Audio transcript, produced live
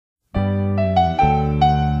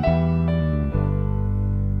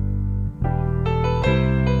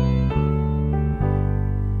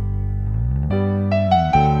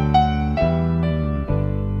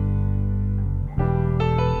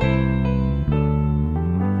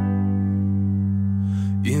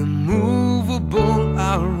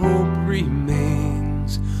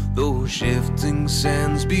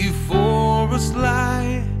sands before us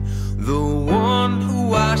lie. The one who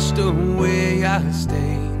washed away our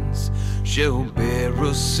stains shall bear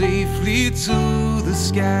us safely to the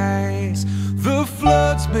skies. The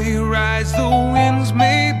floods may rise, the winds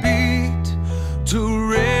may beat,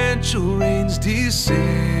 torrential rains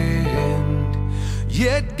descend,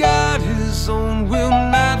 yet God his own will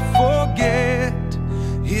not forget.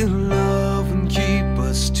 He'll love and keep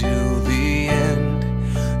us till the end.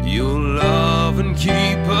 You'll love and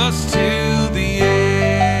keep us till the end.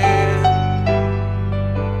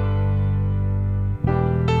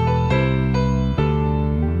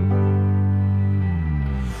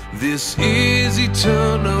 This is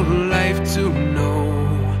eternal life, to know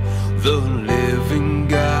the living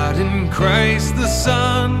God in Christ the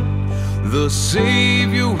Son. The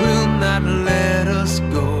Savior will not let us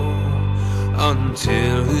go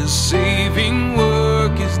until his saving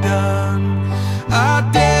work is done. Our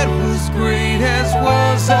debt was great, as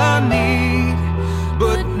was our need,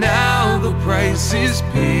 but now the price is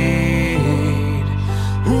paid.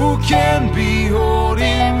 Who can behold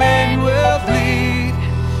Emmanuel bleed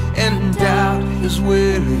and doubt his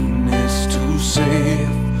willingness to save?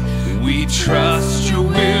 We trust your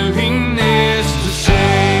willingness to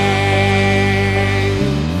save.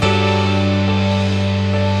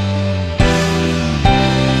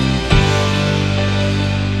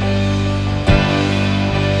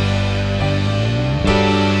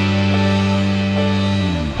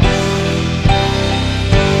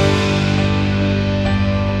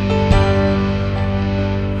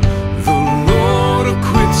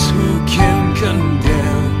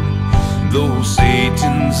 Though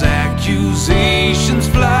Satan's accusations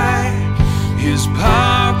fly, his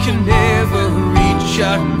power can never reach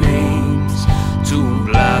our names to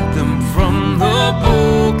blot them from the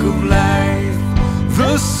book of life.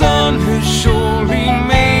 The Son has surely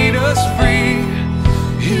made us free.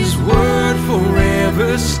 His word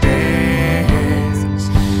forever stands,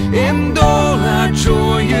 and all our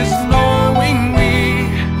joy is knowing we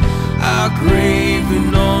are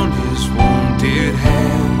graven on his wounded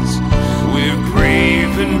hands. We're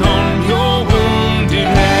graven on your wounded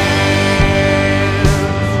hands.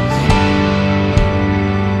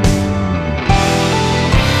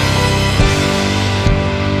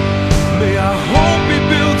 May our hope be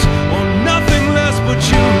built on nothing less but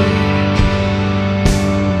you.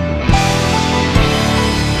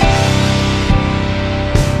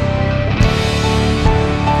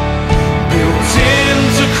 Built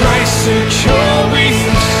into Christ secure we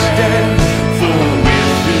stand, for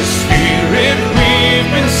with his Spirit we've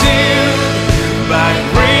been sealed. By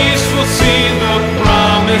grace we'll see the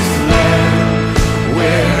promised land,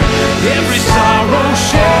 where every sorrow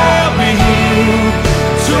shall be healed.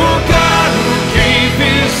 To God who gave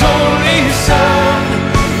his only Son,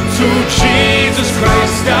 to Jesus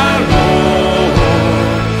Christ our Lord,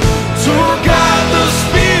 to God the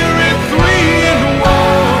Spirit, three in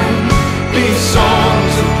one, these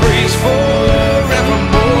songs of praise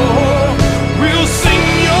forevermore. We'll sing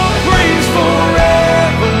your praise forevermore.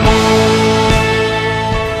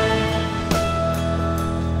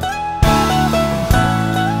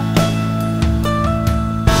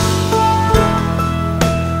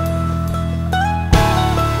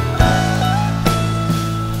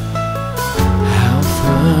 How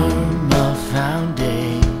firm a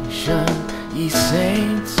foundation, ye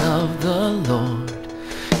saints of the Lord,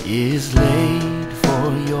 is laid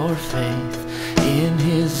for your faith in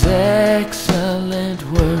his excellent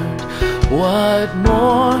word. What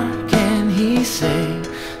more can he say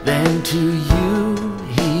than to you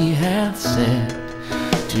he hath said?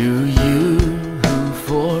 To you who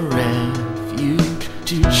for refuge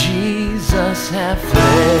to Jesus have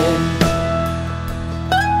fled.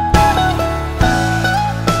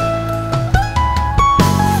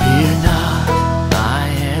 Fear not, I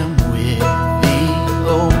am with thee,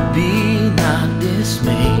 oh be not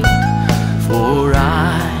dismayed, for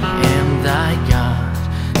I am thy God,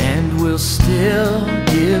 and will still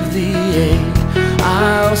give thee aid.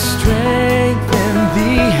 I'll strengthen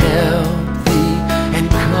thee, help thee, and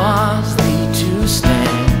cause thee to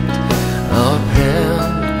stand,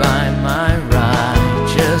 upheld by my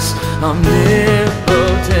righteous,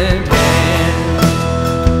 omnipotent hand.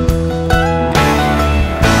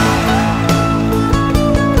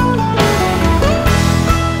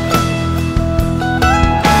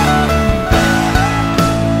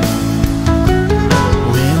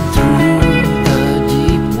 When through the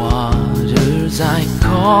deep waters I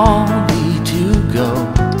call thee to go,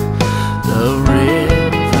 the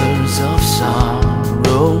rivers of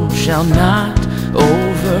sorrow shall not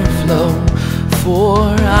overflow.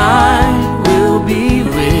 For I will be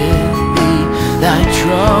with thee,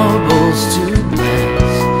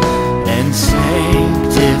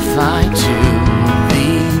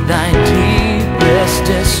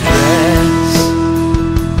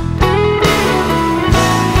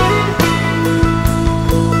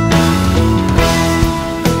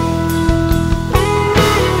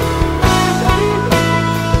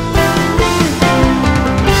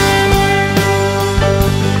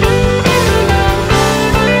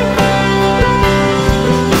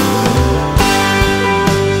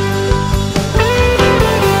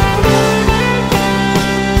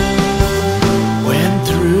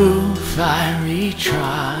 fiery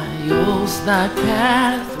trials thy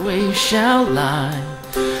pathway shall lie.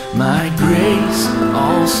 My grace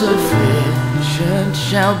all sufficient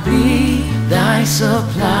shall be thy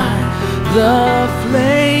supply. The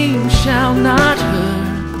flame shall not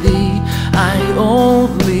hurt thee, I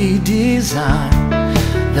only desire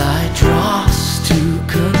thy dross to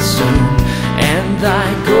consume, and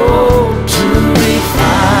thy gold